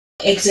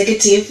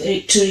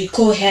executive to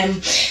recall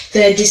him.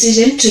 The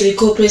decision to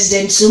recall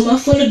President Zuma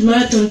followed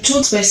marathon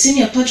talks by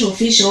senior party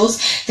officials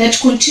that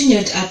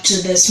continued up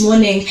to this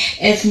morning.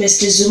 If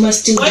Mr. Zuma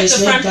still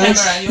does not budge,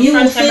 he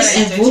will face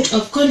a vote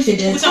of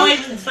confidence.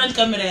 Front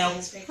camera.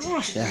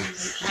 Yeah.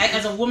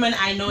 As a woman,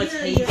 I know it's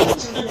painful. I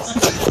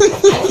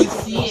can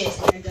see it.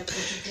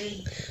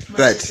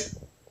 Right.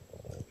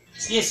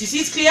 Yes, you see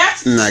it's clear?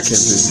 No, I can't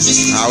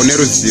see. I'll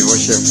never see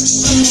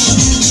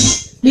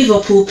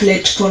Liverpool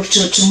played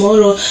Porto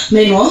tomorrow.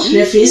 Meanwhile,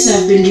 referees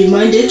have been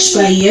reminded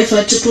by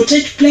UEFA to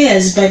protect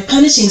players by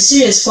punishing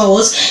serious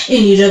fouls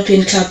in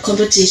European Cup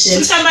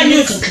competitions.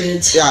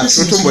 Concludes. Yeah,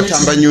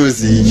 Tamba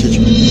News.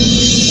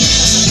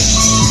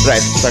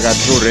 Right, Saga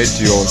through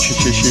radio.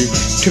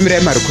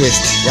 Tumira my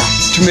request. Yeah,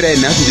 Tumira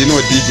nothing, you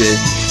know, DJ.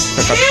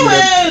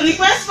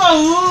 Request for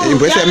who?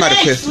 Where's my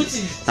request?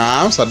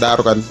 So that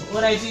one.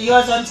 Alright, you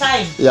was on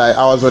time. Yeah,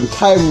 I was on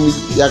time.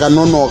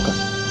 Yaganonoka.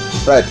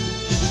 Right.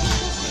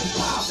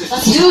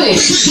 Let's do it.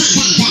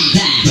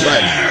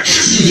 Back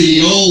to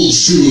the old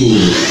school.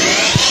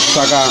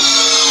 Saga.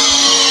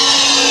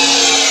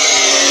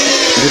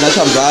 Dina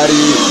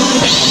Chamvary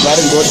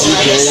go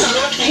DJ.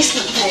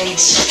 Facebook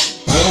page.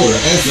 Power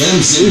FM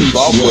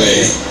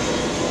Zimbabwe.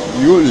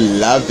 You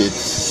love it.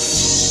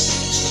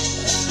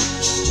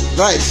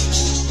 Right.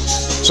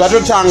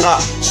 Tanga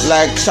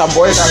like some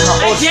boy that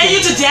I dare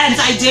you to dance.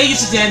 I dare you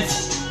to dance.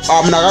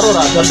 I'm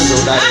Nagarora.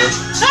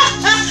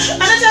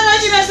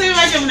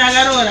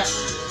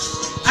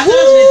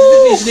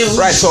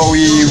 Right, so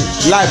we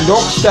live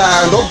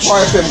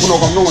Power FM,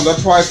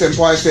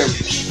 Power FM,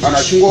 and I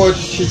think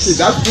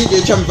that's DJ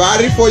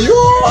Chamvary for you.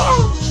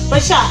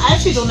 But I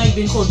actually don't like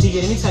being called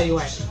DJ. Let me tell you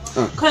why.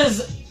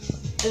 Because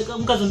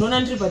I'm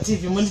not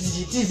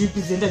TV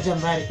presenter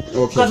Chamvary.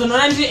 Because I'm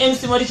not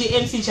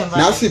MC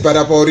Chamvary. Now see, but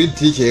I've already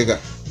DJ.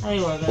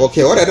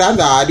 Okay, what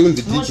I do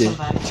the DJ.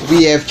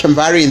 We have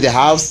Chamvary in the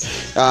house.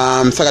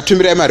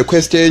 Sakatumira my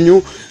request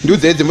you. Do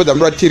the mother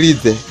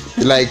tirize.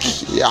 Like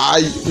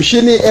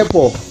machine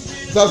Apple.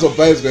 That's what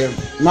buys them.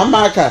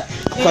 Mamaka.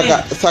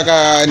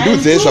 Saka do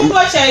this.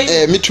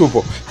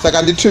 Mitupo.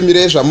 Saka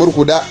nditumire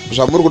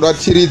zvamurukuda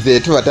tirize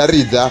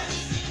tuvataridza.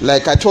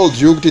 Like I told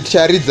you, to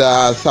charity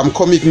some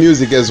comic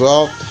music as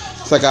well.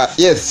 Saka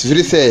yes,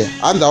 very say.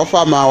 And our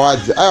farmer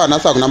awards. I want to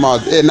say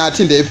awards.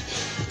 Nothing they.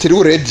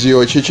 Through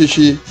radio,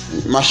 chichichi.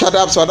 My shut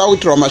ups. What I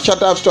would throw my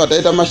shut ups to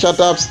data. My shut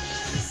ups.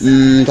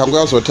 What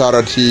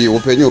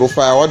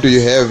do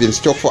you have in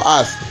stock for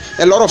us?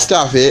 A lot of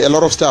stuff. A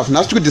lot of stuff.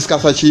 Now to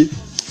discuss a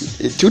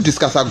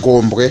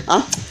gombre.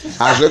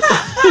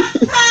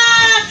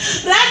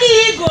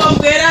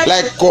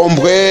 Like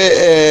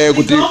gombre.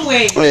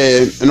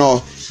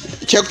 No.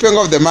 Check paying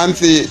of the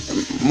month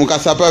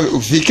mukasapa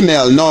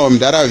Vignel no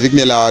mdara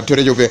Vignel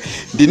atorejope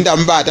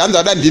dindambata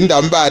anzada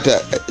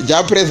dindambata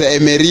japresa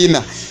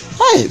emerina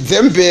hai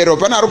dzembero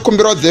pana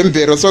rukumbiro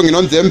dzembero song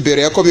ino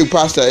dzembero ya comic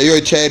pastor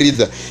eyo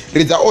chairiza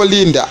ridza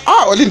Olinda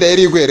Olinda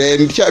iri kwere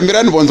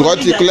ndichamira ndibonzwa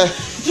kuti kula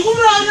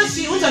ndikumbira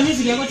anosi unza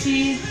music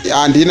yakoti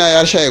andina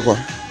yashayikwa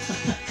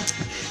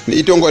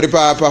itongori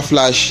pa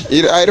flash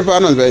iri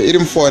panonzwa iri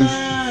mfoni.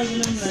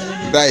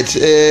 Right,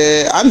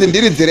 and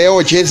ndiri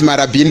dzireo Jazz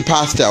Marabin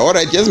pastor. All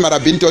right, Jazz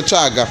Marabin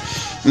tochaga.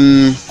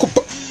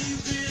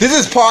 This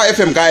is Power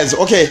FM, guys.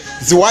 Okay,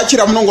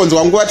 ziwachira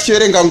munongonzwa nguva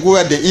tichiverenga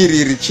nguva de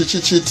iri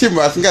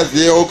timu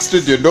asingazive Oak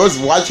Studio. Those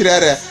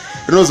wachira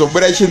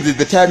rinozobura chinzi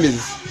the time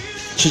is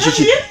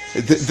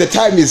the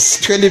time is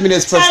 20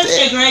 minutes past. Time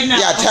check right now.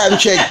 Yeah, time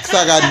check.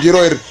 Saka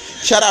ndiro.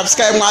 Shut up,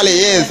 Sky Mwale.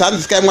 Yes,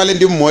 and Sky Mwale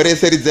ndi more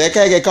series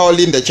eka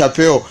Olinda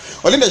Chapeo.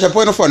 Olinda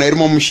Chapeo no fona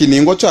irimo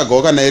mushini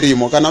ngotsvaga kana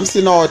irimo kana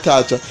musina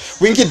otacha.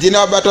 Winki dina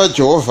wabatwa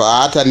Jehova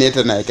hata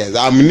neta naye guys.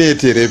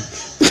 Amunete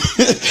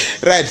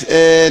right,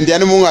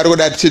 ndiani mungu ari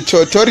kuda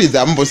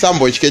toridza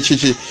mbosambo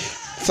chike.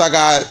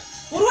 Saka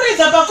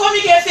ururidza pa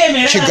Comic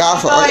FM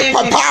chigafa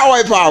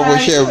power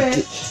chef.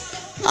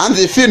 And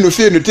the finu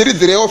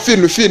tiridzirewo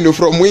finu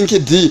from Winky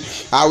D.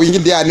 Winky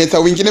D anetsa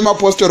Winky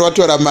nemapostori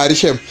watora mari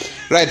shem.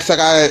 Right,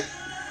 saka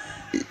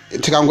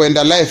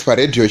tikangoenda live pa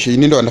radio chi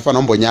ini ndo ndafana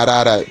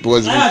kumbonyarara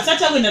because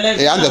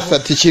anza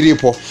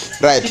tichiripo.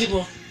 Right.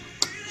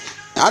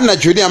 Anna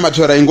Junior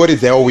matora ingori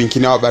dzao Winky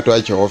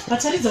nawabatwa Jehova.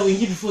 Bataridza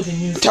Winky before the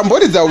news.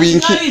 Tamboridza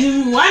Winky.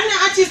 One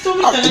artist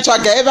omita.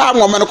 Tsvaga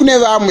vamwe mana kune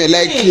vamwe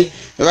like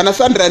vana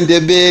Sandra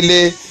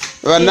Ndebele,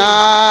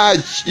 vana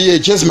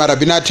Jazz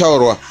Marabina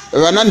taurwa,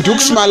 vana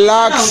Dux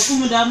Malax.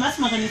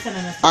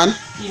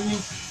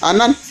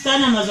 Anan?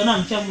 Sana mazona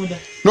mchamuda.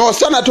 No,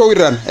 sana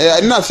towiran.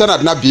 Ina sana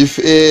na beef.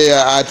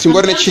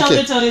 Tingori ne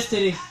chicken.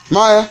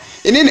 Maya,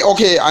 inini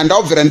okay,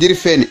 andabvira ndiri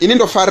fan. Ini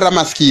ndo farira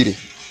maskiri.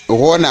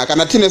 Hona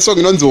kana tine song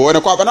inonzi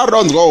hona kwa pana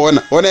rounds go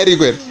hona iri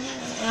kwere.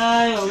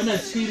 Ayo, una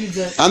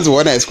tsviridza. Anzi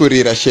hona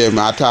isikurira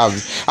shema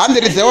atavi.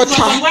 Andiridzewo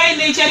ta.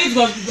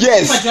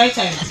 Yes.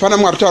 Pana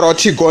mwakutaura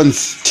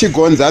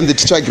T-Gonz anzi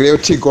titsvagirewo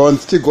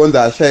T-Gonz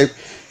ashai.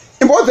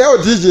 Imbo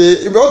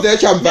DJ, Imbo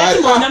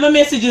Chamvary.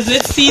 Messages.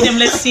 Let's see them.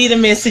 Let's see the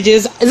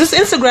messages. Is this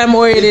Instagram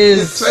or it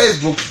is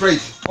Facebook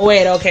straight? Oh,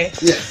 wait, okay.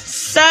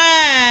 Yes.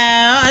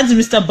 That's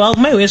Mr. Bulk.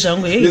 My wish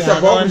I'm going.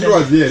 Mr. Bulk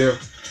was here.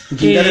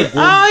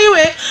 Oh, you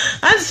wait.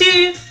 And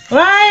see.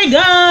 Why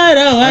God,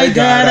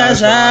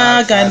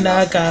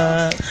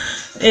 Shakanaka.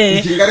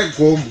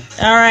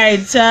 All right,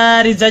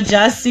 it's a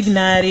just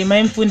signal.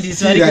 My food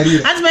is very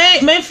good. And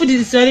my food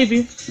is very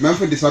big. My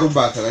food is very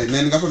bad.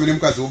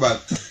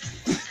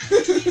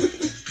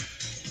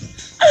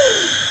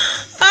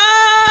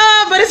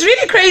 But it's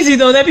really crazy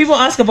though that people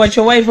ask about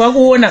your wife.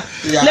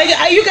 Like,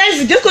 are you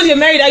guys, just because you're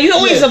married, are you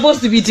always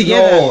supposed to be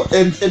together? No,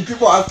 and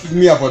people asking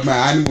me about my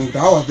honeymoon.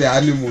 How was the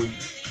honeymoon?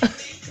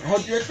 How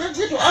do you expect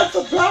me to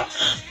answer that?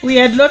 We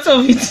had lots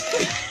of it.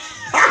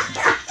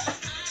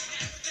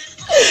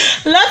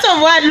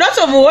 Lots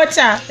of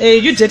water. Hey,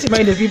 you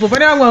dirty-minded people. But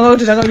now I'm going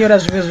to talk about your.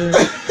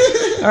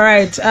 All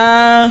right.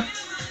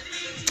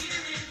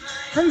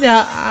 Thank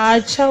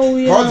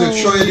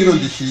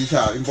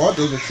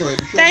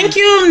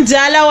you,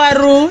 Mdala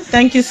Waru.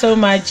 Thank you so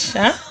much.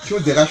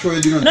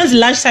 It's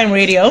lunchtime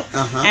radio,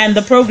 and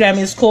the program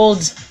is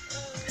called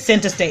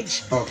Center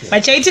Stage. Okay.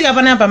 But Chaiti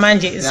Gapana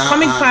Pamanje's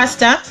comic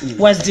pasta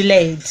was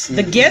delayed.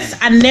 The guests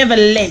are never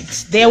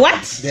late. They're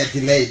what? They're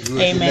delayed.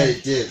 Amen.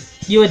 Delayed, yes.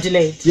 You were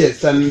delayed.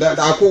 Yes, and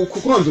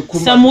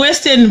some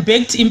Western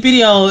baked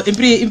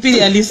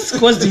imperialists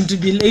caused him to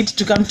be late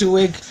to come to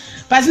work.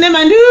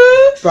 Pasnemandu.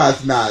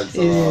 Pasnaz.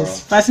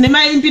 Yes.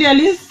 Pasnema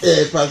imperialist.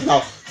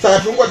 Pasnaz. Saka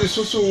tungoti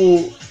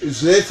susu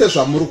zvese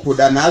zvamuri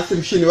kuda nhasi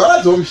mshini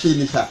varadzowo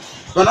mshini sha.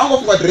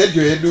 Vanangofunga kuti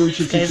radio yedu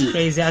chitiki. It's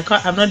crazy.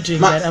 I'm not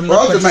doing that. I'm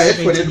not participating. My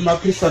headphone yedu ma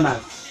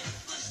prisoners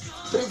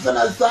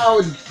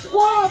sound.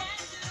 What?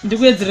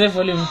 Ndikuedzere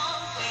volume.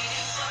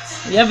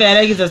 Okay,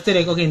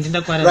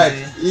 right.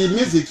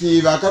 Music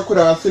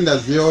vakakura vasinda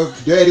ziyo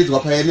ndoiridzwa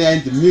paene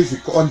and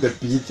music on the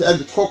beat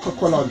and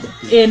Coca-Cola on the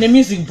beat. In the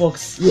music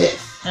box. Yes.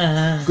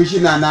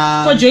 Kuchina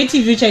na for Joy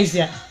TV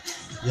chaizia.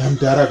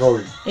 Yamdara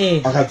kawe.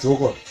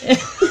 Akadzoko.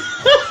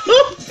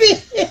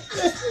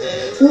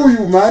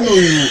 Uyu man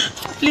uyu.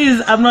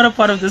 Please, I'm not a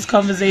part of this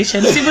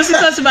conversation.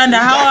 Sibusika Subanda,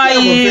 how are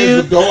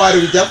you? Don't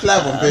worry, we just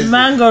live on Facebook.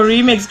 Mango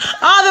remix.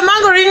 Oh, the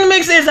mango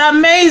remix is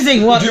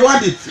amazing. What? Do you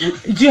want it?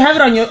 Do you have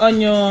it on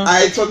your?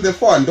 It's on the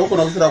phone. Don't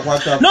connect to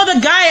WhatsApp. No, the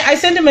guy. I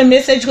sent him a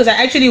message because I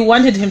actually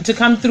wanted him to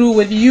come through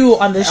with you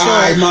on the show.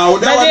 I don't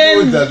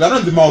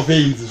the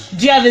veins.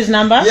 Do you have his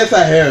number? Yes,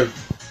 I have.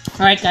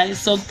 Alright guys,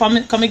 so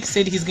Comic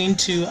said he's going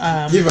to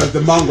give us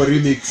the mango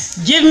remix.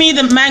 Give me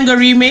the mango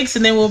remix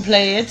and then we'll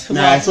play it.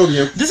 Nah, well,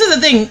 this is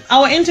the thing.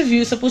 Our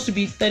interview is supposed to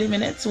be 30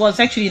 minutes. Well, it's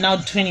actually now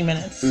 20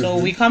 minutes. So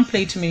we can't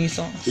play too many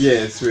songs.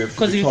 Yes,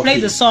 because if we play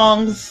the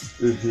songs,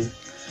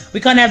 we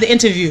can't have the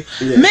interview.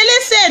 Yes.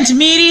 Millicent,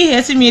 Miri,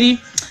 yes, Miri.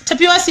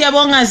 Tapiwa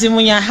Siabonga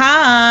Zimunya.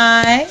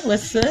 Hi,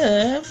 what's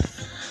up?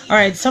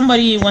 Alright,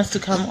 somebody wants to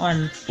come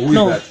on. Who is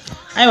that?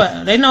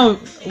 Right now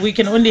we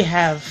can only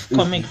have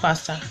comic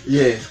pasta.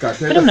 Yes, I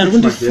can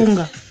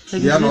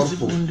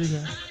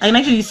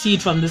actually see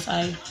it from this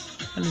eye.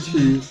 It's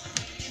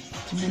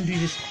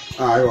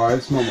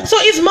normal. So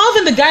is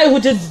Marvin the guy who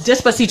did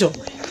Despacito?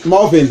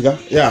 Marvin,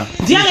 yeah.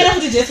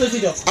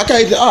 Despacito.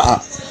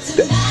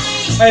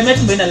 I met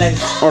him in a live.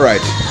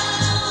 Alright.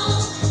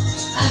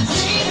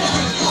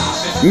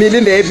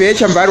 Milinde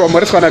Chamvary wa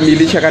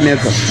Mili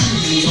Chakanetsa.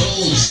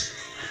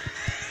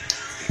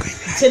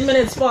 10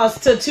 minutes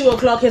past 2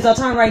 o'clock is our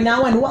time right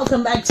now, and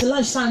welcome back to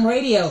Lunchtime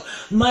Radio.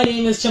 My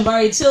name is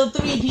Chamvary till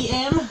 3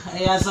 p.m.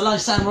 as a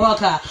lunchtime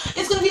rocker.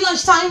 It's going to be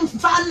lunchtime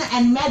fun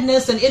and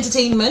madness and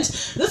entertainment.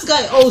 This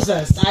guy owes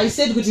us. I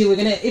said, Guti, we're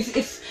going to, if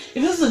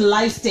this is a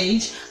live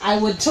stage, I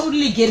would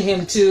totally get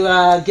him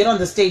to get on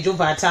the stage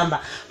over at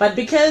Tamba. But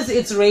because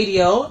it's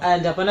radio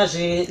and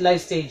Panache live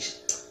stage,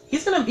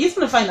 he's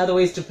gonna find other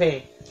ways to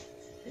pay.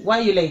 Why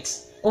are you late?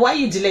 Or why are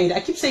you delayed? I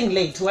keep saying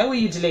late. Why were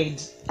you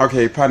delayed?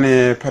 Okay,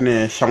 pane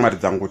shamari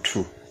zangu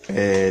tu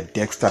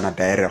Dexter na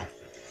Daryl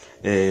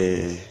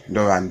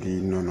ndo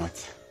vandi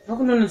nonotsa.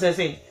 Vakunonotsa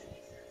sei?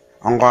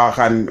 Anga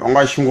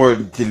shingo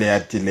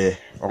delay.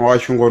 Anga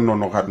shingo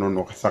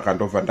nonoka saka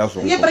ndo vanda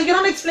zongo. Yeah, but you're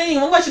not explaining.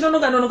 Anga shingo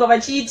nonoka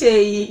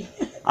vachite.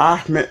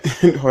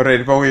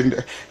 Already,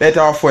 but let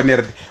our phone.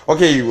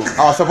 Okay,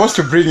 I was supposed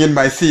to bring in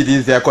my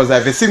CDs there because I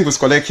have a singles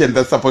collection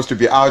that's supposed to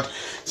be out.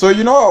 So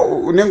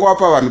unengo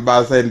apa vanhu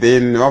basa and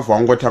then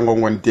wavongo tango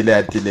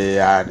delay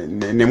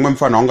nemwe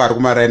mfana wanga ari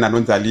kumaraina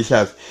anonzi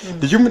Alicious.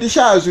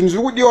 Ndichimutisha zvinhu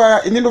zviri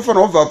kudiwa ini ndofana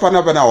obva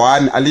pana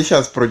one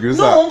Alicious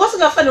producer. No,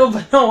 ungasingafana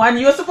obva no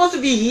one. You're supposed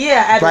to be here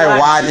at by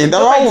one.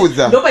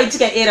 Ndavaudza.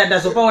 Ndopaitika era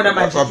ndazopaona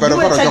manje.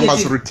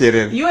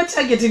 You are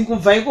targeting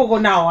kubva ikoko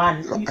na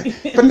one.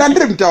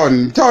 Ndandiri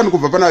mtown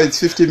kubva pana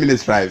it's 50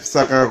 minutes drive.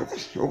 Saka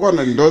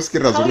ukona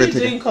ndoskira zomwe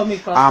take.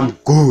 I'm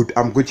good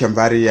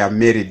Chamvary. I'm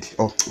married.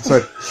 Oh,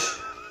 sorry.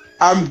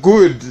 I'm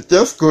good,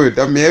 just good.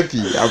 I'm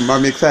happy.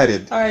 I'm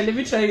excited. All right, let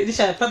me try.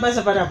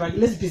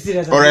 Let's be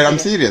serious. All right, I'm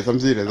serious. I'm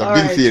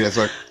being serious.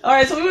 All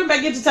right, so we went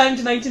back into time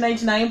to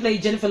 1999.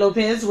 Played Jennifer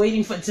Lopez,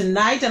 Waiting for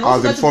Tonight, and I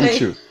was informed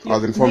too.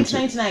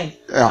 1999.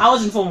 Yeah. I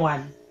was in Form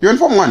 1. You were in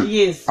Form 1?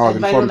 Yes. I was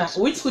in Form 2.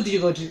 Which school did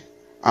you go to?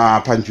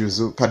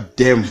 Panjuzu,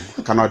 Padem,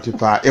 cannot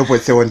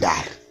Airport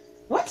Secondary.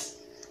 What?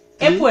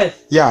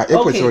 Epworth. Yeah,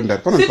 Epworth on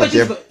that.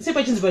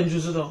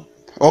 Banjuzu.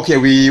 Okay,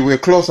 we're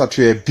closer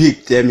to a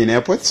big dam in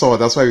Epworth, so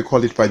that's why we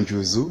call it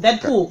Banjuzu.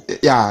 That pool?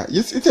 Yeah,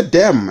 it's a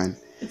dam, man.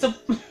 It's a...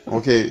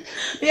 Okay.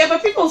 Yeah,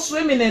 but people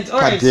swim in it. All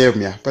right.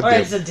 Dam, yeah.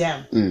 Alright, it's a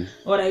dam.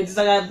 All right, it's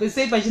like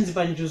say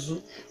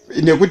Banjuzu.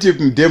 Nekuti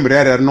dam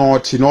rare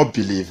not no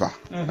believer.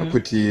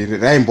 Kuti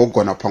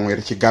raimbogona pamwe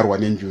richigarwa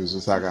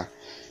nenjuzu saka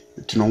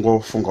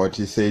tinongofunga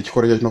kuti sei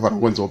chikoro chacho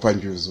chinofanira kunziwo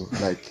panjuzu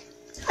like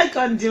I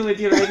can't deal with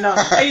you right now.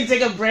 I need to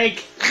take a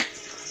break.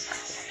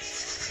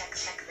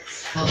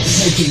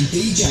 Taking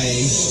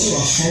DJing to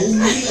a whole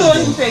new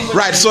level.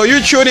 Right, so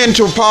you tune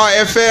into Power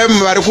FM,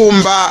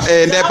 Marikumba,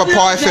 and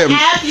Power FM.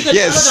 App, you can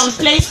yes. download on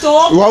Play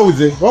Store. What was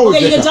it?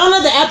 Okay, you can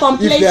download the app on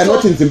Play Store. If they are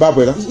not in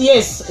Zimbabwe, huh?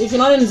 Yes, if you're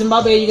not in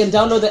Zimbabwe, you can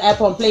download the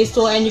app on Play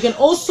Store, and you can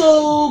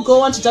also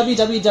go on to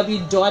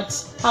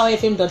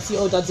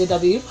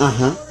www.powerfm.co.zw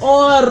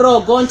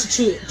or go on to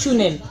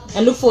TuneIn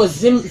and look for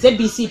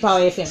ZBC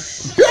Power FM.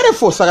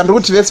 Beautiful. So I can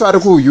root this for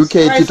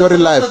UK tutorial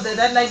live. So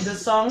that like the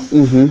song.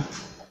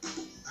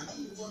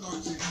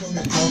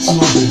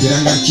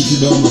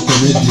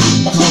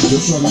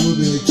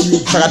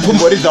 Saka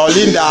tumboriza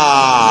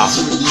Olinda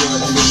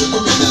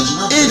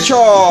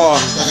icho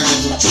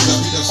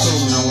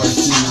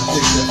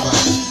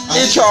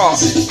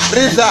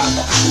Riza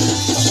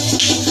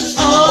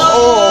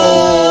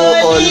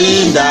oh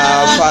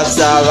Olinda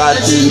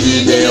pasavati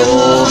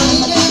ndideo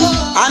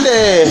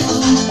ande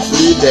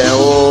ndideo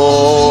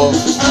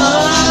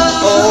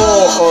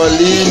oh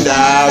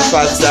Olinda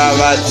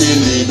pasavati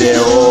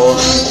ndideo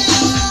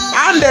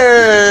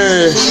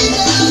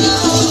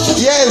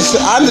yes,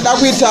 and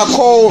ndakuita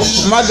call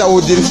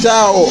motherhood in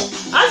style.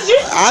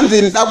 And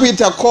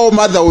ndakuita call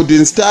motherhood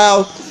in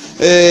style.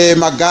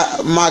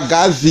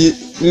 Magazi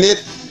net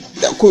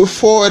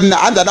phone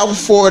and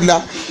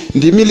ndakufona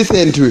ndi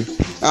Millicent.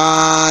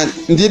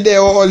 Ndide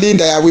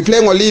Olinda, we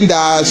playing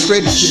Olinda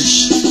straight.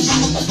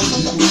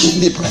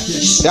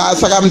 Yeah,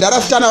 saka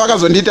mdara stana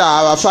vakazondita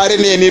avafare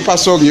neni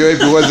pasong yo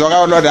because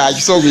vakaona kuti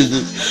achisong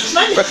ichi.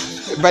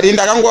 But in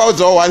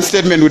the one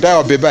statement with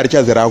our baby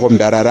richazera ko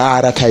mdara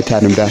rara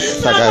titan mdara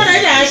saka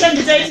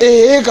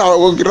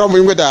rambo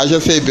ingwe da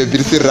say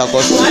baby sirra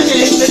ko.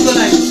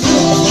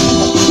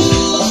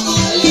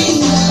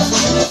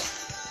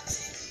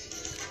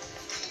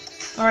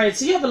 Alright,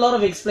 so you have a lot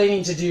of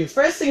explaining to do.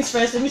 First things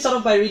first, let me start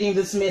off by reading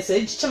this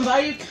message.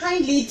 Chamvary,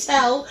 kindly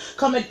tell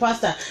Comet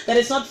Pastor that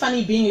it's not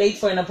funny being late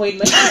for an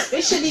appointment,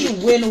 especially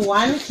when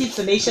one keeps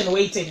the nation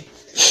waiting.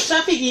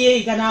 Traffic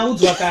here can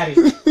kare.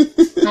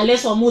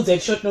 Unless one moves at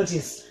short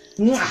notice.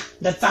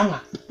 That's summer.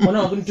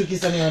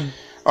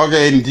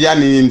 Okay,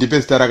 Indiani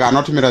Indipestara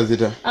not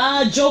Mirazita.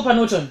 Joe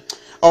Panoton.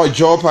 Oh,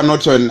 Joe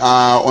Panoton,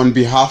 on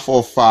behalf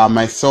of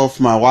myself,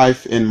 my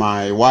wife, and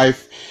my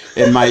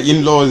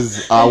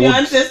in-laws, your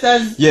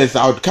ancestors. Yes,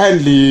 I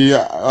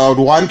would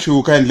want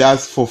to kindly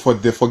ask for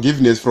the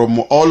forgiveness from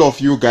all of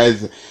you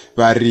guys.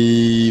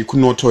 Vari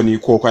kunotoni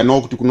koko. I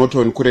know kuti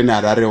kunotoni kure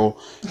neharareo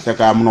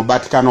saka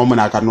munobatikana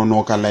munhu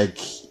akanonoka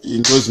like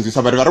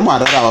ndozvinzisa but vari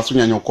muharare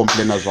havasunyanya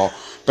kucomplaina zvavo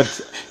but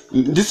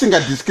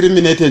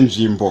ndisingadiscriminate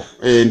nzvimbo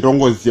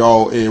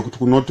ndongozivawo kuti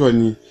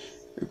kunotoni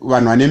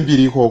vanhu vane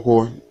mbiri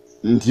ikoko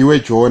ndiwe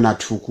Joe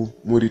naTuku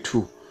muri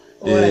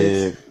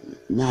 2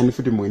 nani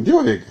futi mwe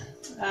ndiwo vega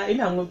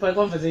inhamwe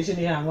paconversation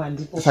yehamwe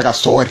handipo saka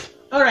sorry.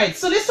 Alright,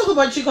 so let's talk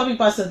about you coming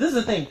pastor. This is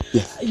the thing.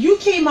 Yes. You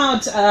came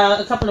out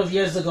a couple of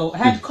years ago.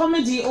 Had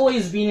comedy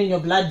always been in your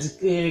blood?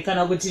 I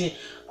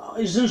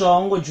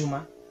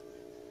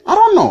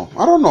don't know.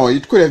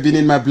 It could have been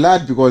in my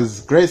blood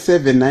because grade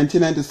 7,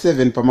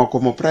 1997,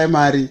 Pamakomo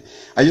Primary.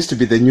 I used to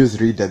be the news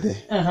reader there.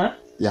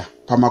 Yeah,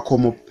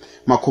 Pamakomo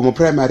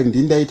Primary.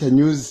 Ndindaita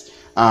news.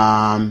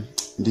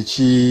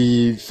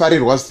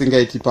 Ndichifarirwa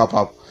singaiti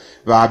pop-up.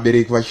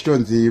 Vabereki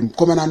vachitonzi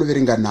komana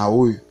anoverenga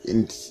nawo,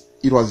 and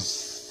it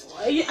was.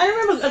 I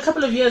remember a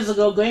couple of years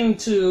ago going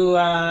to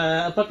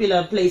a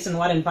popular place in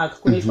Warren Park,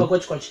 and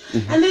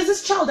there's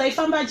this child I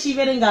found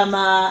Achita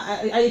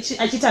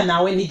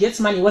now when he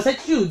gets money. Was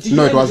that you?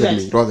 No, it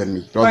wasn't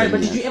me. Right,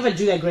 but did you ever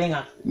do that growing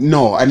up?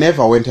 No, I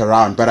never went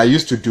around, but I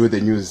used to do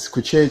the news.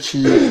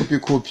 Kuchechi,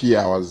 Kupi,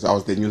 I was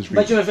the news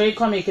reader. But you were very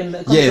comic in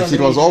the yes,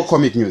 it was all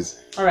comic news.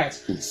 Alright.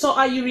 So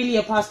are you really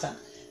a pastor?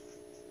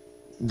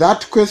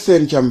 That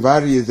question,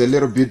 Chamvary, is a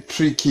little bit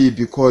tricky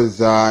because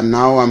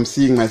now I'm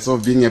seeing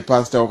myself being a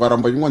pastor.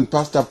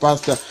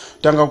 Pastor,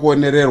 tanga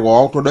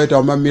kuonererwa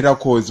wakutodaita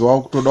miracles,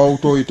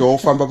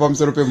 wakutoita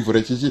pamsoro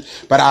pemvura chichi.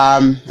 But I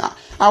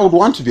would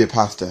want to be a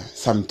pastor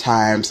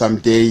sometime,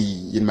 someday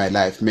in my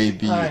life,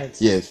 maybe. Right.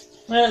 Yes.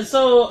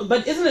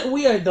 But isn't it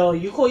weird though?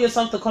 You call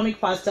yourself the comic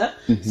pastor,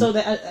 so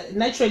that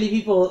naturally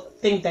people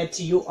think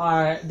that you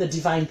are the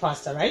divine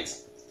pastor, right?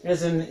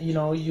 As in,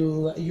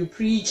 you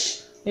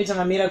preach.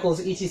 Miracles,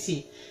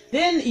 etc.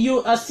 Then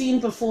you are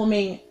seen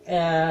performing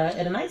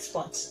at a night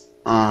spot.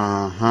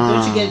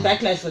 Don't you get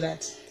backlash for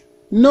that?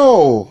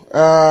 No,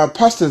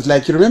 pastors,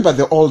 like you remember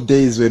the old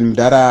days when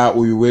Mdara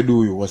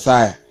Uyuwedu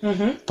Wasaya.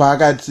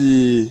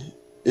 Pakati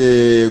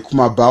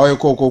kumabhawa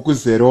ikoko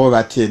kuzero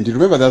over 10. Do you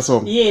remember that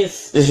song?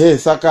 Yes.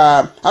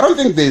 Saka, I don't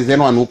think there's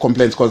anyone who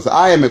complains because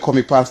I am a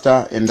comic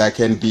pastor and I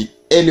can be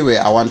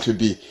anywhere I want to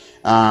be.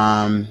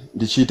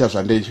 The cheaters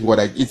and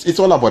it's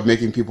all about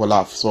making people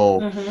laugh.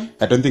 So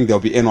I don't think there'll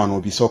be anyone who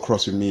will be so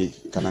cross with me.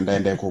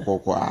 Alright,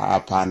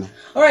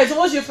 so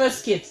what's your first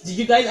skit? Did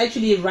you guys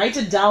actually write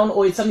it down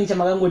or it's something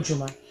Chamagango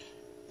Juma?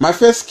 My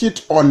first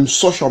skit on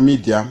social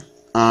media,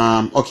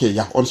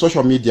 on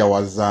social media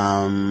was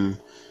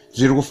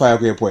Zirukufaya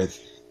Kwepoeth.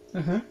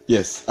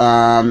 Yes.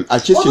 I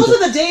chased those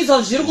are the days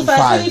of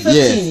Zirukufaya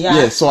 2015.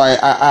 Yes. So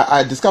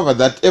I discovered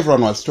that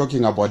everyone was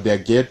talking about their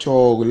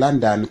ghetto,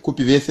 London,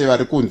 Kupi Vese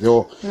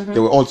Varikunzo. They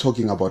were all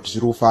talking about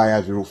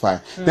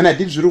Zirukufaya. Then I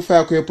did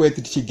Zirukufaya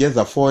Kwepoeth. She gets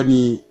a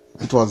phony.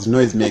 It was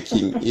noise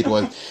making. It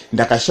was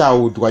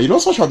Ndakashaudwa. You know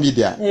social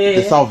media.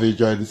 The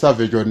salvage on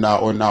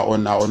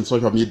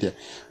social media.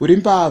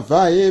 Urimpa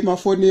vae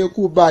mafoni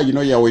kuba. You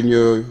know, when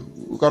you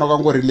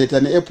ukango relate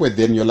an airport,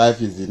 then your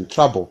life is in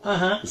trouble.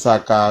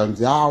 Saka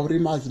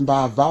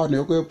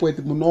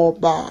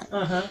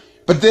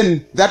but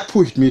then that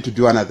pushed me to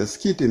do another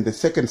skit, and the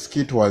second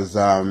skit was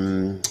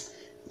Ndara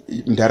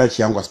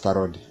Chiangwa's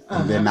parody.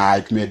 And then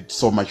it made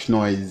so much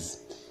noise.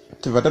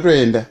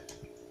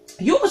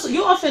 You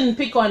often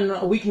pick on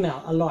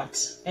Wicknell a lot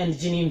and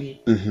Jinimbi.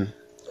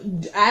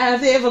 Have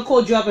they ever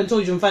called you up and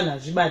told you Mfana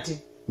Jibati?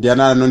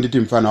 Diana nonditi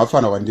Mfana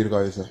wafana wandirika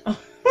wesa.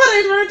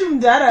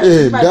 Mdara.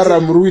 Mdara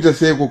muruita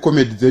say ko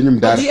comedy zenyu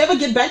Mdara. Do you ever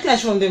get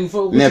backlash from them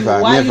for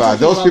never.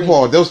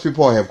 Those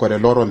people have got a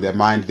lot on their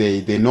mind.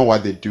 They know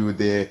what they do.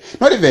 They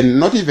not even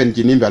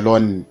Jinimbi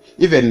alone.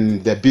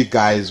 Even the big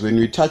guys, when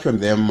you touch on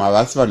them,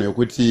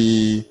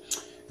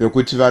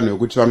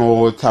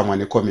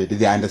 comedy,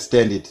 they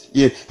understand it.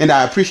 Yeah, and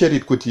I appreciate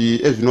it.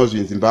 Kuti, as you know,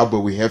 in Zimbabwe,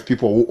 we have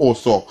people who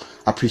also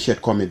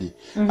appreciate comedy.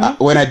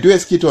 When I do a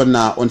skit on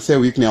Say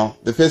Wicknell,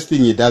 the first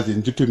thing he does is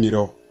do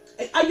Miro.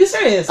 Are you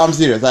serious? I'm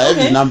serious. I have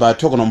his number. I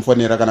talk on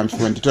phone. I don't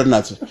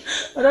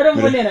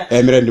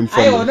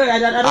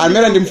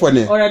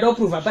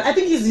prove it. But I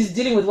think he's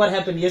dealing with what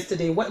happened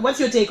yesterday. What's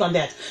your take on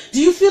that?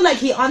 Do you feel like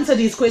he answered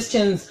his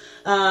questions?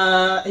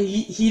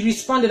 He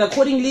responded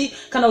accordingly.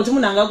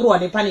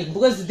 Panic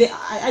because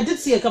I did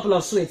see a couple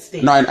of sweats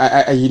there. No,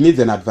 he needs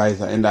an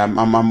advisor, and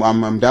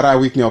I'm Dara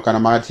Wicknell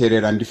and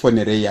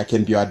I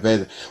can be your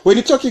advisor. When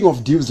you're talking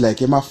of deals like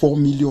 $4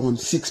 million,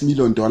 $6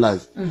 million,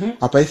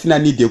 I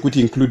need to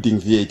including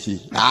VAT.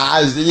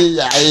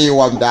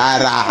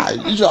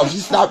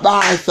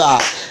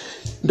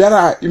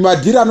 Dara,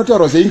 Madira not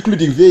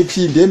including VAT,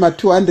 they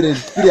 $200,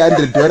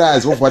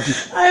 $300 of what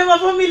I am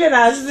a million.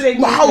 How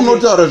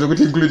not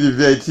including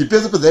VAT?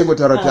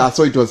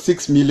 So it was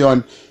 $6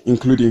 million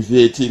including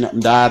VAT.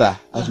 Dara,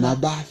 as my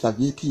basa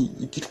VAT,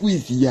 it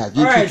was here.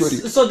 Alright,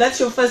 so that's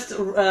your first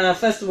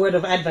word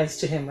of advice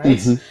to him, right?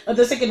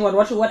 The second one,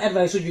 what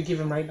advice would you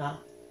give him right now?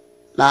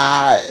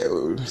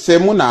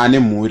 Semuna ane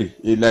muri,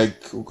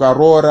 like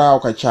ukarora,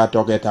 ukachata,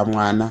 ukaita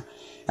mwana.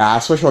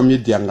 Social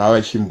media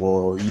ngawa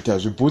chimbo ita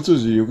zvibhutsu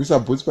zvikuisa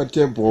bhutsu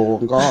patable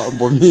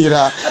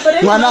ngambomira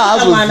mwana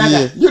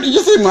azonziye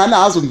you say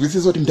mwana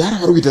azonzwisisa kuti ndara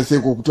vari kuita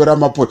seko kutora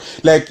maporo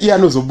like iye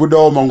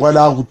anozobudawo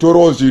mangwana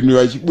akutorawo zvinhu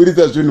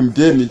achiburitsa zvinhu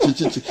mudheni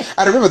chichichi.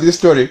 I remember this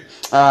story.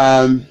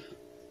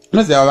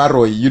 Noziva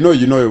varoyi, you know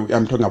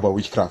I'm talking about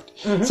witchcraft.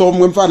 So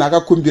mumwe mufana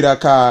akakumbira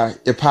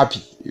a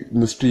puppy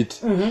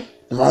mustreet.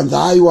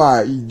 Vanza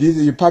aiwa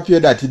this puppy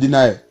yedu atidi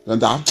nayo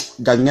vanza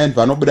ganyaini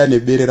vanobuda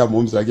nebere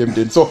ramhomzi rake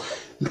mudheni. So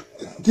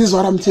this is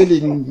what I'm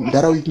telling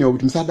Dara Wicknell.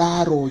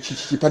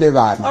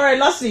 Alright,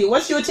 lastly,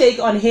 what's your take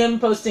on him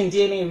posting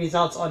DNA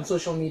results on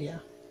social media?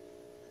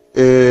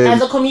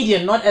 As a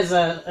comedian, not as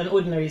an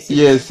ordinary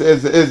citizen. Yes,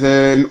 as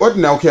an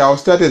ordinary. Okay, I'll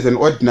start as an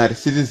ordinary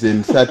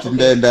citizen,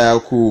 then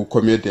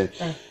comedian.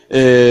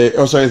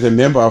 Also as a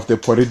member of the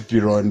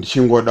Politburo and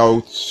Shingo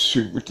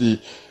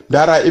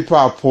Dara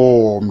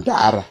Ipapo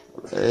Mdara.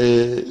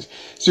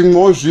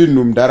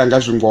 Singozvinu Mdara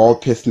ngazvingowo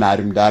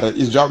personal Mdara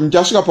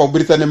njasvika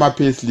pakuburitsa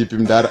nemapaslip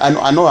Mdara.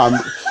 I know I'm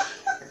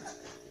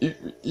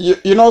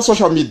you know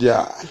social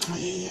media.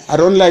 I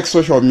don't like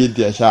social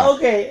media.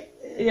 Okay,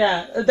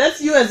 yeah,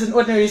 that's you as an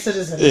ordinary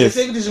citizen. Yes.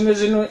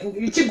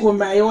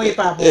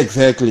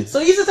 Exactly. So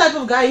he's the type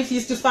of guy, if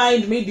he's to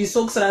find maybe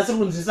socks or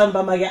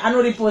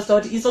repost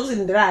out his socks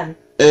in the run.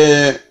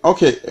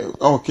 Okay.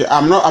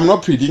 I'm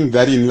not predicting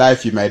that in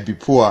life he might be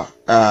poor.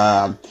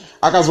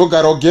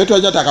 Akazogara geto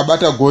achati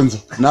akabata gonzo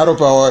naro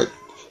pa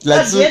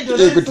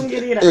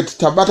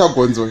tabata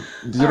gonzo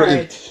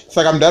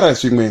saka Mdara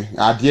zvimwe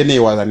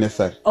DNA was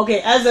unnecessary.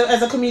 Okay, as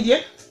a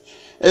comedian.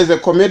 As a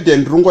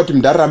comedian ndingoti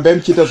Mdara rambai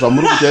muchiita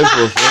zvamuri kuita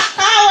izvozvo.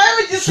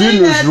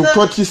 Zvinhu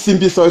zvirikutoti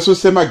simbisa isu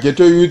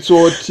semageto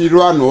youths tiri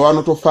vanhu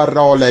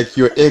vanotofarirawo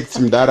like your acts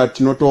Mdara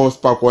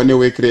tinotospakuwa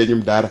nework renyu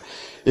Mdara.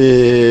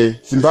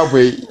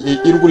 Zimbabwe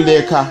iri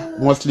kuleka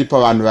mostly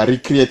pavanhu vari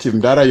creative.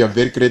 Mdara, you are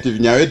very creative.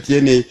 Nyaya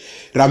yeDNA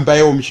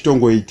rambaiwo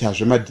muchitongoita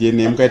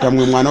zvema-DNA mukaita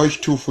mumwe mwana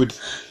wechitu futi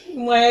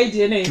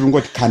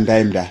tingoti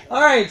kandai Mdara.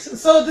 Alright,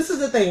 so this is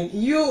the thing.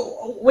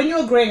 When you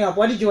were growing up,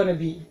 what did you want to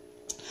be?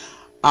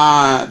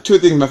 Two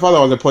things. My father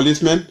was a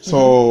policeman,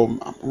 so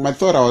I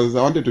thought I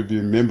wanted to be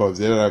a member of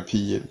the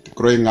LRP.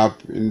 Growing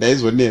up in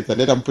days when I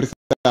let him put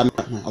I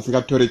think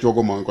I told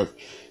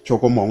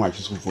Chokomong, I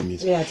just for me.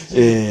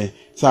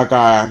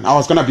 I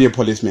was gonna be a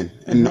policeman,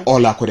 and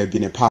all I could have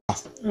been a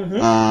pastor.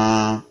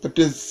 But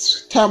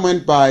as time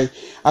went by,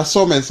 I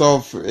saw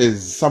myself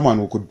as someone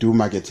who could do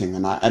marketing,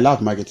 and I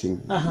love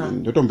marketing. But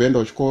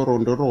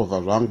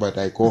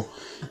I go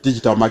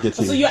digital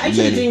marketing. So you're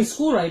actually doing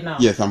school right now?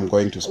 Yes, I'm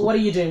going to school. What are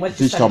you doing? What's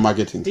digital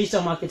marketing?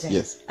 Digital marketing.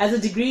 Yes. As a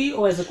degree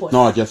or as a course?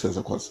 No, just as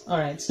a course. All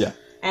right. Yeah.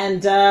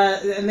 And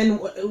then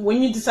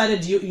when you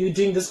decided you're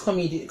doing this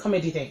comedy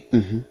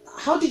thing,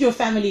 how did your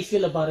family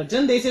feel about it?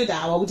 Didn't they say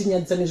that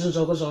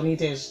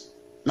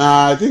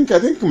I think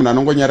mna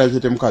nongonyara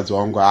chete mukadzi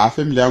wangu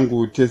family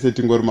yangu tese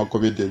tingori ma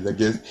comedians I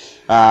guess.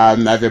 I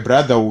have a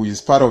brother who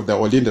is part of the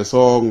Olinda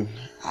song.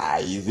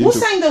 Who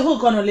sang the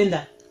hook on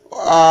Olinda?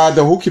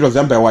 The hook, it was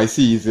done by YC.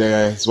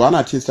 He's one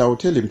artist. I will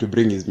tell him to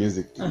bring his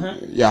music.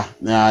 Yeah,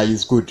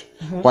 he's good.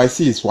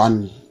 YC is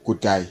one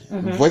good guy.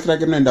 Voice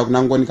recognition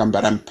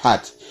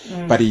part,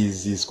 but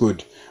he's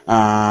good.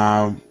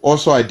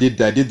 Also, I did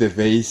the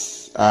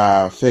verse.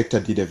 Factor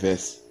did a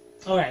verse.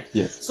 All right.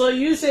 Yes. So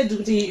you said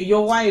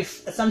your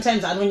wife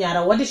sometimes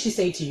Anunyara. What did she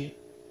say to you?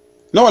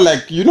 No,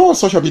 like,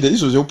 social media,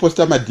 this was your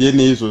poster, my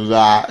DNA,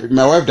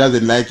 my wife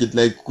doesn't like it,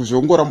 like,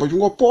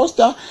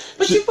 poster.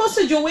 But you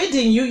posted your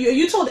wedding,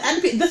 you told,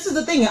 and this is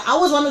the thing, I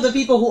was one of the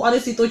people who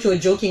honestly thought you were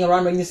joking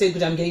around when you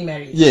said, I'm getting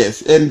married.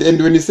 Yes, and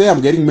when you say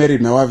I'm getting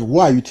married, my wife, who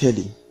are you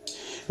telling?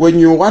 When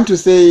you want to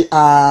say,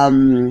 at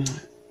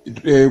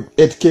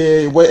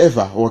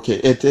wherever, okay,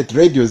 at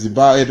radio,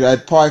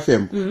 at Power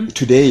FM,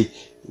 today,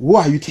 who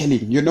are you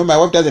telling? My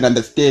wife doesn't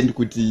understand,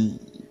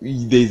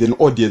 there's an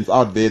audience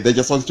out there that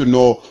just wants to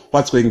know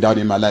what's going down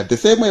in my life. The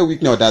same way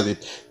Wicknell does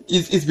it.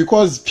 It's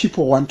because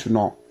people want to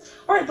know.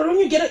 All right, but when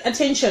you get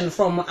attention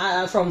from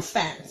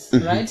fans,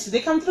 right? So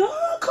they come through,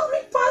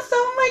 comic pastor,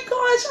 oh my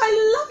gosh, I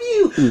love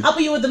you. Up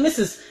you with the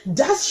missus.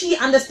 Does she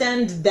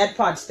understand that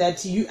part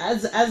that you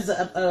as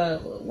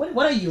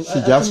what are you? She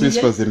just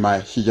whispers in my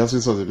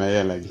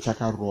ear like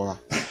Chakaroa.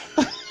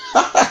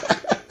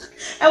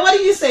 And what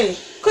do you say?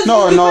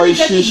 No,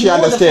 she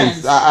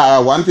understands.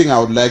 One thing I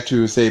would like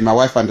to say, my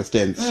wife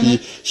understands.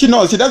 She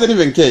knows. She doesn't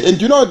even care.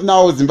 And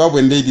now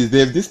Zimbabwean ladies, they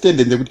have this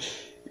tendency.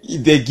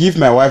 They give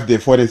my wife the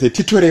phone and say,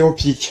 "Tutorial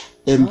picture,"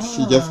 and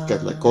she just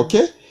gets like,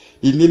 "Okay,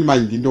 you need my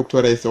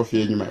doctor is off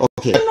here."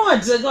 Okay.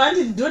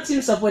 Do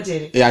team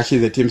supporter. Yeah,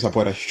 she's a team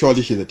supporter.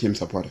 Surely she's a team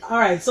supporter. All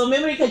right. So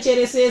Memory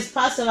Kachere says,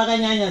 "Pastor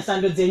vakanyanya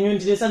sando dzenyu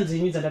ndile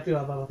sanzenyu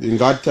dzadapiwa baba." In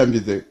God time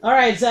is there. All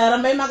right.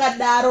 Rambai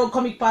Magadaro,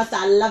 comic pastor,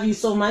 I love you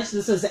so much.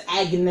 This is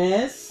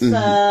Agnes.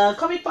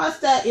 Comic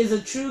pastor is a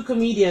true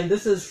comedian.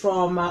 This is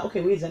from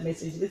okay, where's that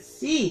message? Let's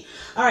see.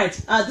 All right.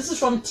 This is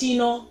from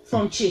Tino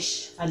from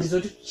Chish. And this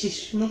is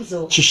Chish.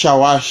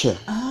 Chishawashe.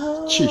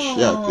 Oh. Chish.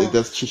 Yeah,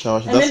 that's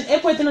Chishawashe. And then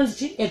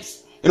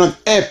it's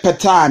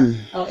Epatan.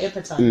 Oh,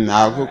 Epatan.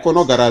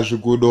 Kono garage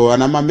gudo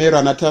ana mamero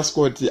ana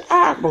taskoti.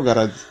 No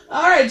garage.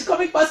 All right,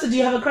 comic pastor, do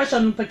you have a crush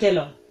on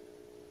Pekelo?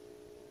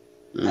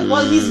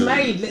 Well, he's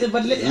married,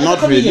 but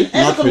not really.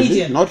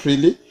 Not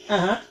really.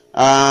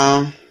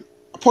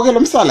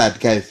 Pokelo salad,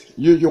 guys.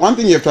 You one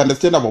thing you have to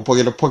understand about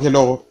Pokelo.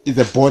 Pokelo is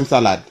a born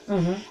salad.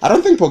 I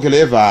don't think Pokelo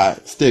ever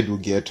stayed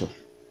with Ghetto.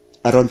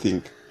 I don't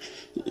think.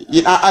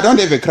 I don't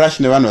have a crush.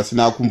 Never was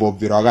na kumbo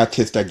biraga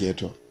testa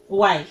Ghetto.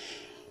 Why?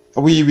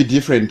 We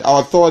different.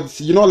 Our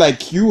thoughts,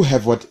 like you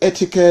have what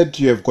etiquette,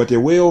 you have got a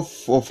way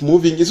of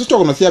moving. It's just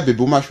gonna say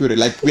baby mashure.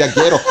 Like we are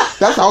ghetto.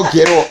 That's how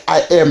ghetto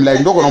I am.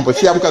 Like no gonna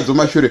see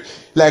mashure.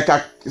 Like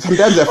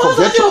sometimes I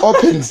forget to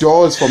open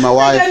doors for my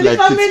wife. Like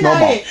it's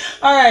normal.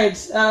 All right,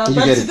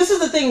 but this is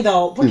the thing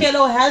though.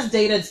 Pokelo has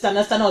dated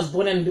Stana. Stana was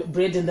born and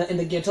bred in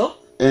the ghetto.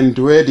 And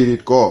where did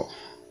it go?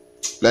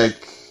 Like,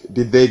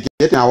 did they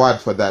get an award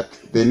for that?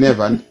 They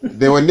never.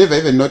 They were never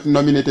even not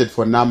nominated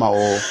for Nama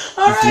or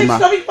all Zima.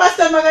 Right, coming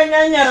Pastor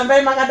Maganyanya,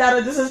 Rambai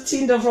Magadaro. This is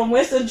Tindo from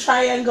Western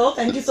Triangle.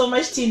 Thank you so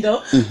much,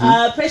 Tindo.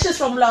 Precious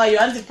from Lawa, you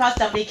answer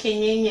Pastor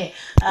Bekenyenye.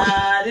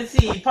 Let's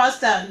see,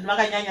 Pastor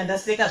Maganyanya,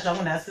 that's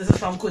This is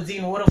from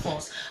Kudzin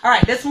Waterfalls. All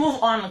right, let's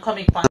move on.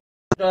 Comic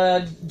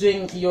Pastor,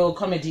 doing your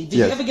comedy. Did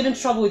you ever get in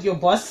trouble with your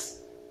boss?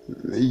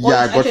 Yeah,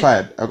 I got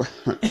fired.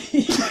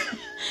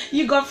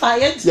 You got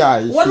fired?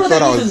 Yeah. What were the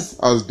reasons?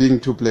 I was being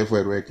too playful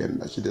at work,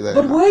 and she did that.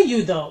 But were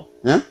you though?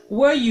 Yeah.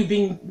 Were you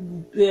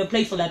being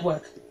playful at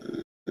work?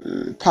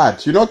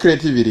 Part.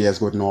 Creativity has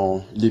got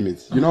no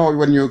limits.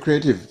 When you're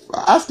creative,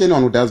 ask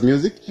anyone who does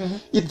music,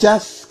 it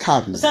just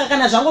comes. Yeah.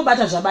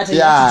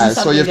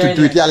 So you have to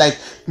do it. Yeah. Like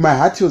my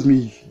heart tells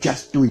me,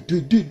 just do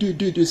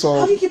it. So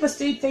how do you keep a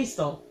straight face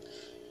though?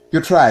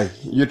 You try.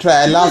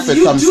 I laugh at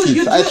some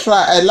skits.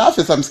 I laugh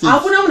at some skits. I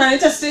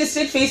wouldn't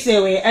straight face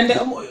away. And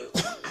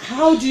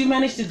how do you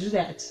manage to do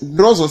that?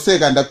 Rose was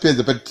saying under page,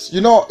 but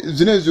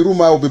the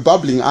room I will be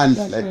bubbling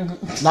under like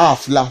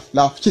laugh. All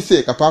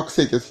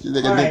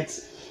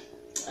right.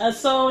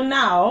 So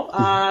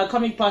now,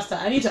 Comic Pastor,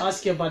 I need to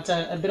ask you about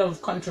a bit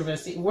of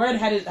controversy. Word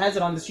has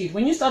it on the street.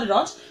 When you started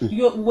out,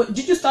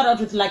 did you start out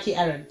with Lucky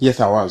Aaron?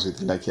 Yes, I was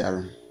with Lucky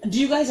Aaron. Do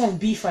you guys have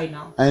beef right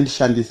now? And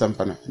Shandi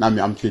Sampana. No,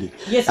 I'm kidding.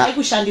 Yes, I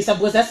could Shandi Sam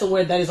because that's the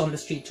word that is on the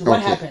street.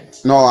 What happened?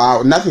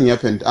 No, nothing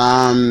happened.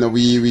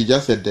 We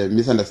just had a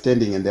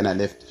misunderstanding, and then I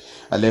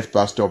left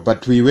bus stop.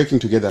 But we're working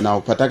together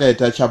now. Pataka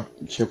itacha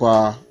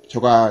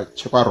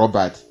chekwa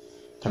Robert.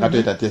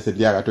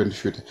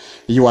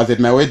 He was at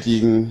my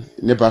wedding,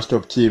 the bus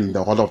stop team,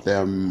 the whole of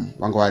them.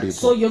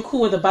 So you're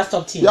cool with the bus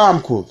stop team? Yeah,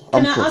 I'm cool.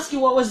 Can I ask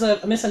you what was the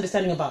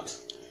misunderstanding about?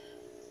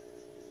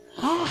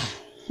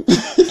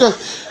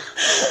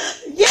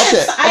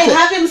 Yes, okay. I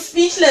have him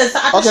speechless.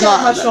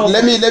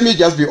 Let me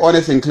just be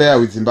honest and clear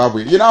with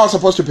Zimbabwe. You know, I was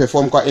supposed to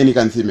perform kwa Eni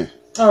Kanzime.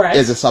 All right.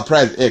 As a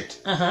surprise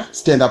act,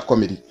 stand-up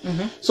comedy.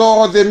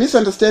 So the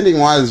misunderstanding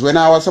was when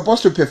I was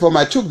supposed to perform,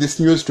 I took this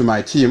news to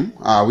my team,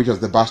 which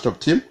was the bus stop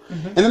team,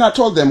 and then I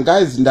told them,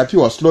 guys, ndapi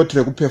was slow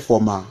to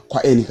perform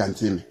kwa Eni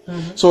Kanzime.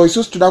 So it's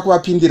just to da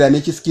kuwapindira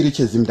nechiskiri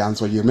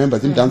chezimdanso. You remember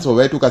zimdanso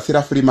where took a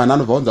Sira Freeman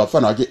and vonza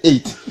fana wake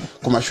 8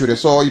 kumashure.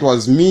 So it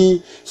was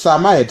me.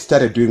 Sama had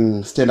started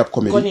doing stand-up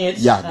comedy.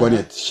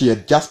 Gonet. She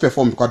had just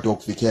performed kwa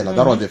Doc Vikela.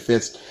 That was the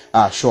first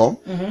show.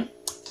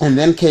 And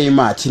then came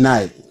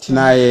Tinai.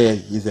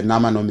 Tinai is a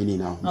NAMA nominee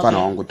now.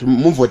 Okay.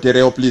 Move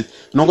please.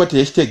 Nongo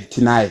hashtag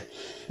Tinai.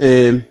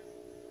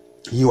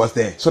 He was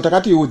there. So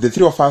Takati, with the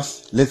three of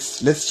us,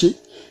 let's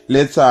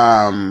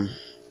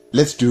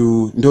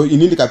do. No,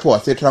 in India,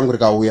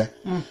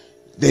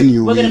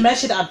 then we're gonna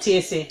mash it up,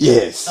 TSA.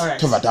 Yes. All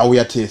right.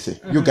 TSA.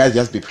 You guys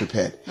just be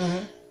prepared.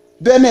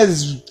 Then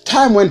as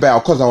time went by,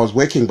 of course I was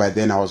working by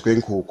then, I was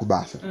going to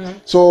Kubasa.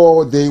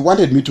 So they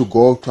wanted me to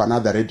go to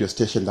another radio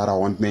station that I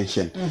won't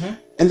mention.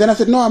 And then I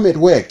said, no, I'm at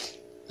work.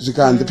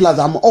 Plus,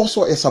 I'm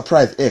also a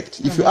surprise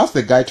act. If you ask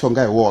the guy,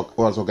 Tongai who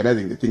was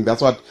organizing the thing,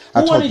 that's what I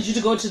told. Who wanted you to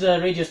go to the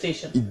radio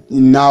station?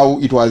 Now,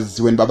 it was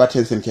when Baba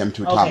Tensen came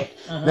to town.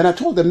 Then I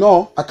told them,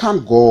 no, I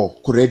can't go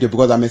to radio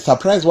because I'm a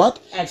surprise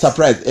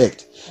surprise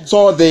act.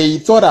 So they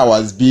thought I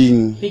was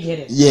being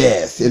big-headed.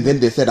 Yes. And then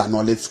they said,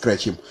 no, let's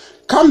scratch him.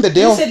 Come the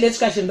day. You said let's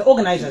scratch him, the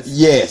organizers.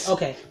 Yes.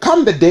 Okay.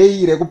 Come the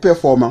day, Regu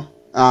performer.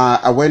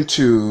 I went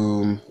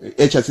to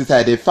HSC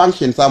side, a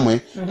function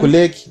somewhere,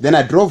 then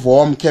I drove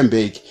home, came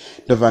back,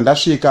 the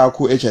Vandashika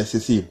ku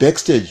HSCC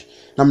backstage.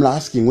 And I'm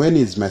asking, when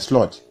is my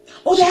slot?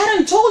 Oh, they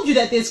hadn't told you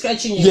that they're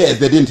scratching you? Yes,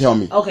 they didn't tell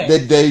me. Okay.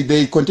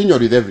 They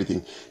continued with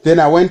everything. Then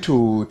I went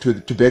to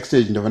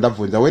backstage in the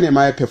Vandavunza. When am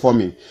I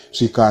performing?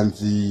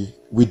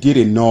 We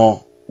didn't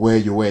know where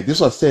you were.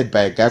 This was said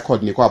by a guy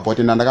called Nikwa Bote.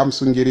 Nandagam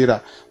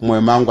Sungirira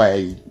Mwemangwa,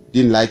 I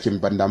didn't like him,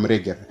 but I'm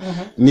regular.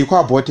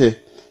 Nikwa Bote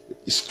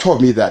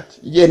told me that.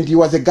 Yeah, and he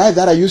was a guy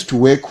that I used to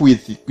work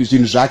with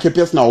in Jacques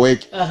personal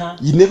work.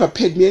 He never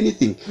paid me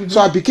anything. So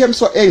I became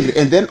so angry.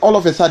 And then all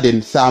of a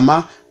sudden,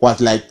 Sama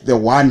was like the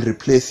one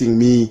replacing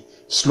me,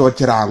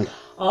 slaughtering.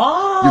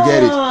 You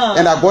get it?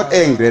 And I got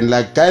angry. And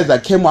like, guys, I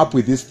came up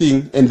with this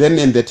thing. And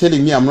they're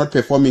telling me I'm not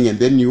performing. And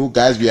then you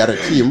guys, we are a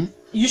team.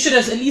 You should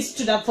have at least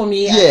stood up for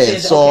me. Yeah,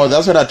 said, so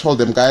that's what I told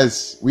them,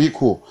 guys. We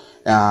cool.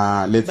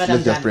 Let's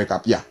just break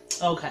up. Yeah.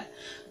 Okay.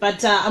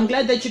 But I'm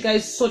glad that you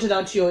guys sorted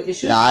out your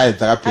issues. Yeah,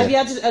 have you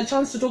had a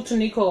chance to talk to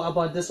Nico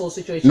about this whole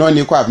situation? No,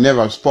 Nico, I've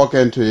never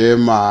spoken to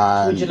him.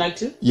 Would you like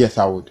to? Yes,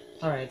 I would.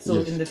 All right. So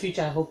in the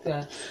future, I hope.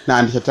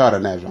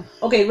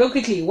 Okay, real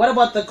quickly. What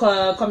about the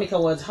Comic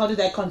Awards? How did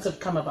that concept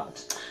come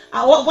about?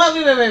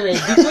 Wait.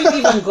 Before you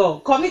even go,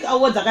 Comic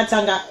Awards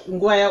Akatanga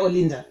Nguaya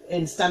Olinda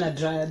and Standard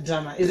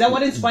Drama. Is that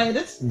what inspired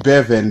it?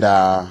 Bev and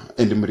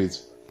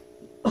Muriz.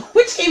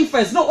 Which came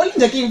first? No,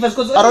 Olinda came first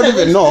because I don't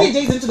even know. 3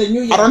 days into the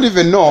new year. I don't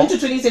even know. Into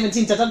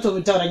 2017,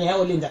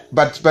 Olinda.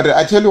 But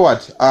I tell you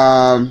what,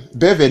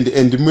 Bev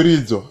and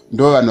Murizo,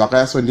 do and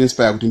Wakaso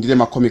inspired to do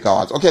my Comic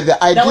Awards. Okay,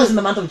 the idea. That was in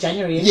the month of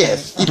January.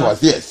 Yes, it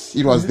was. Yes,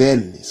 it was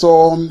then.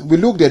 So we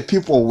looked at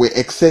people were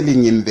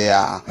excelling in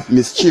their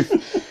mischief.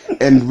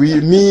 And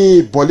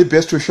Boli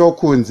Bestu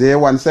Shokunze,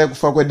 one side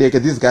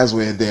these guys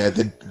were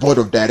the board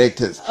of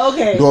directors.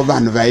 Okay.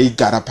 Dovan Vai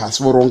Garapas,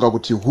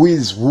 who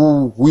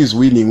is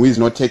winning, who is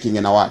not taking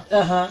an award.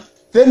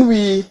 Then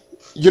when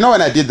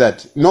I did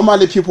that,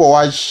 normally people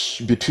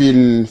watch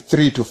between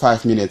 3 to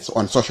 5 minutes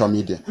on social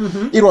media.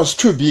 It was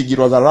too big. It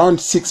was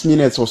around 6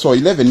 minutes or so,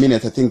 11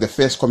 minutes, I think, the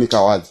first Comic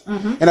Awards.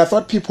 And I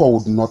thought people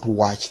would not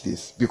watch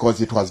this because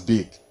it was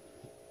big.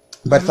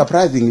 But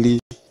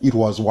surprisingly, it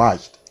was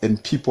watched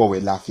and people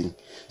were laughing.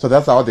 So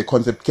that's how the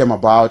concept came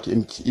about,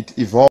 and it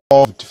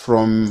evolved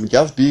from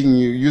just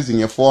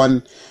using a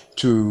phone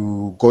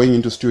to going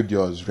into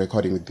studios,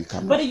 recording with big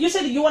camera. But you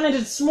said you wanted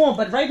it small,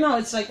 but right now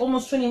it's like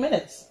almost 20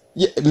 minutes.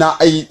 Yeah, now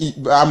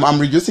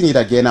I'm reducing it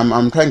again.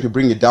 I'm trying to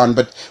bring it down,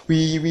 but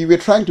we were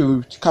trying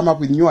to come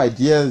up with new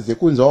ideas. The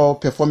Kunzo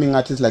performing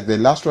artists, like the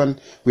last one,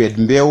 we had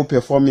Mbeu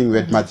performing, we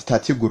had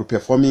Mazitati Guru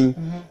performing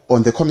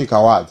on the Comic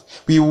Awards.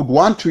 We would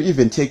want to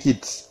even take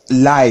it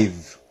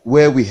live,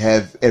 where we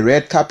have a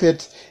red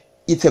carpet.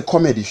 It's a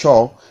comedy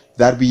show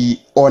that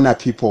we honor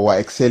people who are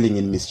excelling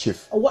in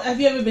mischief. Have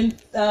you ever been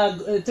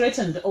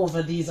threatened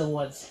over these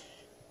awards?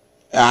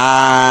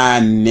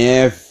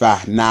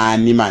 Never.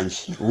 Nani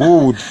manji.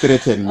 Who would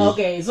threaten me?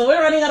 Okay, so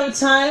we're running out of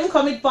time.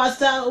 Comic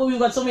Pastor, we've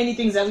got so many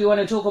things that we want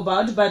to talk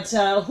about, but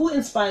who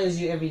inspires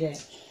you every day?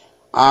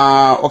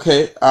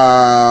 Okay.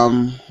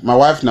 My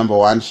wife, number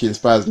one, she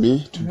inspires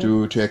me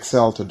to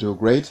excel, to do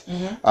great.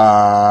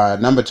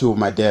 Number two,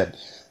 my dad.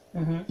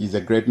 He's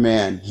a great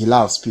man. He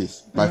loves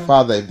peace. My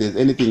father, if there's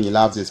anything he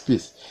loves, is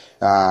peace.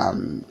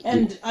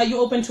 And are you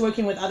open to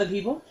working with other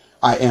people?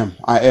 I am.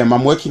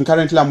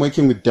 Currently I'm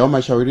working with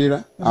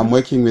Ngomashi. I'm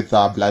working with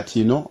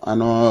Blatino. I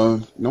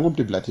know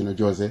Blatino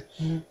Jose.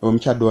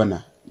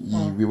 Chadona.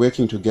 We're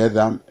working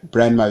together.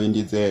 Brian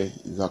Mavindi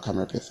is our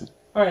camera person.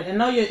 All right, and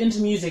now you're into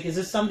music. Is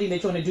this something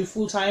that you want to do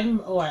full time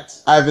or what?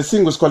 I have a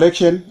singles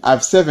collection. I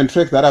have 7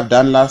 tracks that I've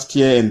done last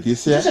year and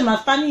this year.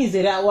 Funny is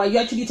it, or are you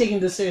actually taking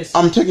this serious?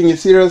 I'm taking it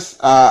serious.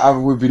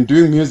 We've been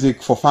doing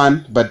music for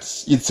fun, but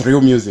it's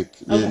real music.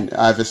 Okay.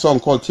 I have a song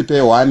called Tipe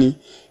Wani,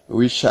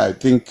 which I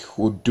think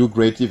would do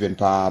great even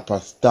per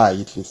star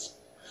at least.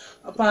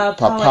 Per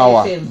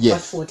power FM,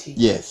 yes. 40.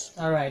 Yes.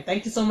 All right.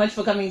 Thank you so much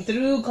for coming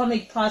through,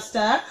 Comic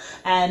Pastor,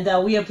 and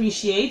we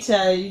appreciate.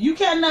 You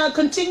can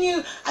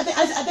continue. I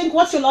think.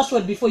 What's your last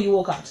word before you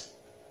walk out?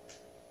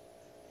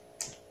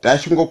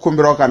 That's what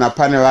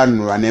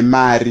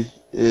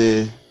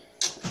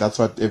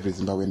every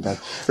Zimbabwean does.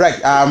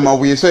 Right.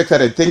 We're so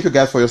excited. Thank you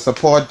guys for your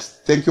support.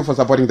 Thank you for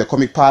supporting the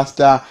Comic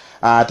Pastor.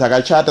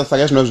 Takachata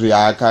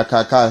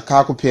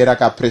kakupera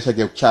ka pressure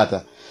ke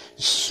kuchata.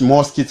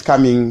 More skits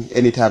coming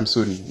anytime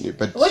soon.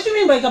 But what do you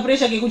mean by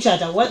pressure ke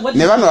kuchata? What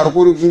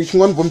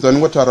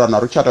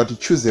to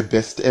choose the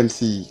best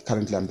MC.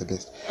 Currently I'm the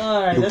best.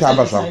 All right,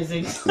 that's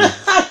amazing.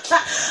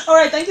 All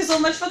right, thank you so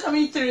much for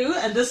coming through,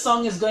 and this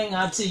song is going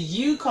out to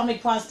you,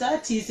 Comic Pastor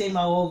Tise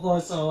Mawogo.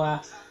 So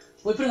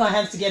we're putting our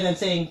hands together and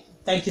saying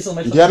thank you so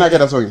much for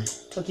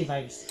Toki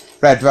Vibes.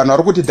 Right, vanhu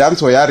vari kuti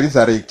dance ya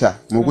resurrector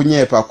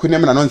mukunyepa kune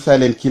munhu anonzi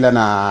Silent Killer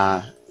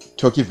na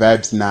Toki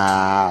Vibes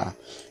na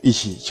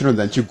ichi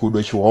chinonzi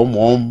chigudo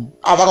chihome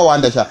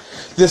avakawanda cha.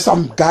 There's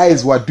some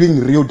guys who are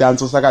doing real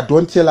dance, saka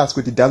don't tell us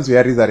kuti dance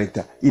ya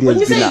resurrector. When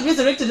you say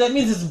resurrected, that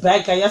means it's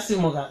back.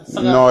 Yasimuka.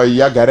 No,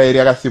 yagara iri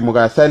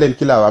yakasimuka. Silent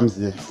Killer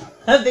vamziye.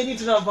 They need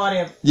to know about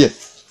him.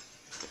 Yes.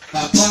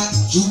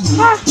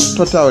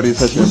 Total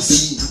research.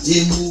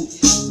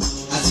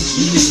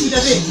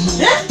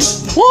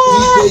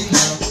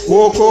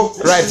 Woko.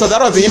 Right, so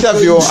that was the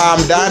interview.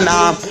 I'm done.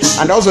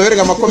 And also hearing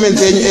my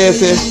comments in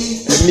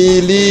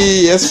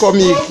Mili, yes,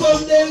 comic.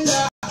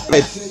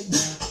 Right.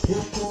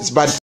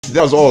 But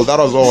that was all.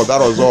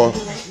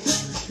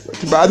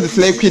 But the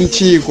slave queen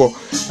Chico.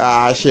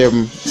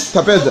 Shame.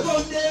 Tapeza.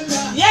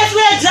 Yes,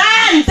 we're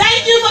done.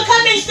 Thank you for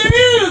coming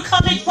through,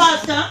 Comic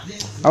Pastor.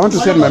 I want to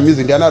send my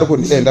music. They are not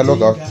going to end.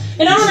 Log out.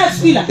 And I don't have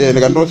Spila. Yeah, they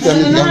can not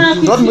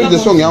with the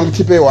song. Young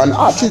Tipe one.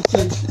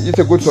 It's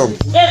a good song.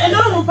 And I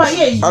don't know.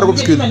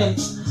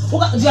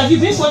 Have you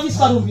been to office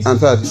car?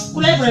 Answered.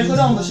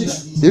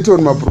 You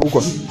told my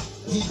broker.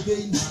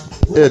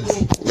 Ed,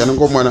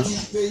 Yanangomana.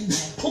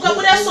 Who can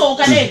put us so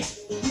can it?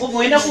 Or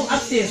going up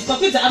upstairs.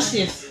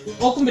 Upstairs.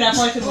 Or come back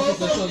for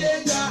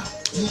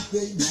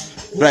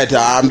right,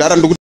 I'm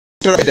done.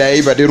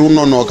 But the room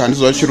no can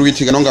so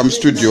chiruitika nonga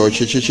studio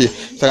chichichi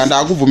saka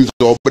ndakubvumidza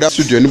kubuda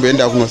studio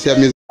ndimboenda kunosiya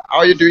music. How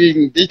are you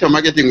doing digital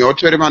marketing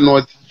yotorema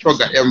north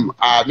choga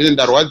mine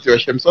ndarwadziwa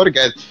shem. Sorry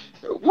guys,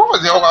 what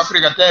was the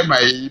Africa time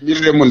I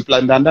mirire mun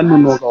plan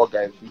ndanonoka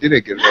guys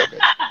ndirege guys.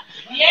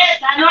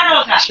 Yes, I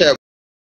know.